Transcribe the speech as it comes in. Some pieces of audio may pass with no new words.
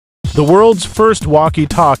The world's first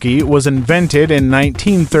walkie-talkie was invented in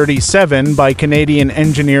 1937 by Canadian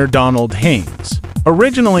engineer Donald Hings.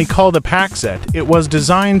 Originally called a packset, it was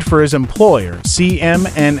designed for his employer,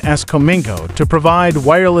 CM&S Cominco, to provide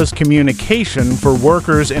wireless communication for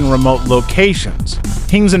workers in remote locations.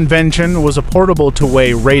 Hings' invention was a portable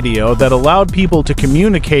two-way radio that allowed people to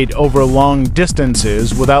communicate over long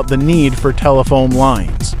distances without the need for telephone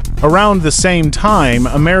lines. Around the same time,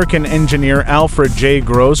 American engineer Alfred J.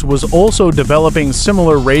 Gross was also developing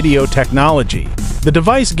similar radio technology. The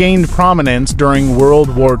device gained prominence during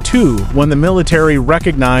World War II when the military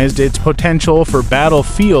recognized its potential for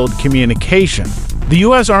battlefield communication. The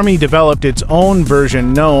U.S. Army developed its own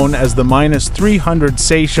version known as the -300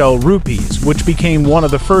 Seychelles rupees, which became one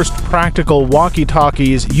of the first practical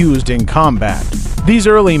walkie-talkies used in combat. These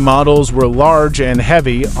early models were large and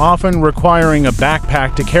heavy, often requiring a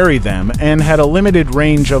backpack to carry them, and had a limited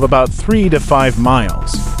range of about 3 to 5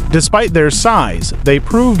 miles. Despite their size, they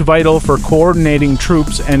proved vital for coordinating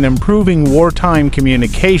troops and improving wartime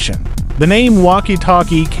communication. The name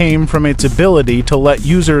walkie-talkie came from its ability to let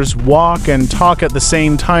users walk and talk at the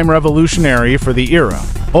same time, revolutionary for the era.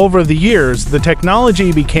 Over the years, the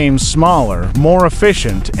technology became smaller, more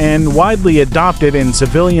efficient, and widely adopted in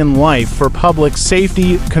civilian life for public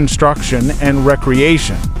safety, construction, and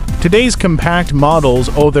recreation. Today's compact models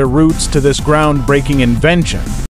owe their roots to this groundbreaking invention.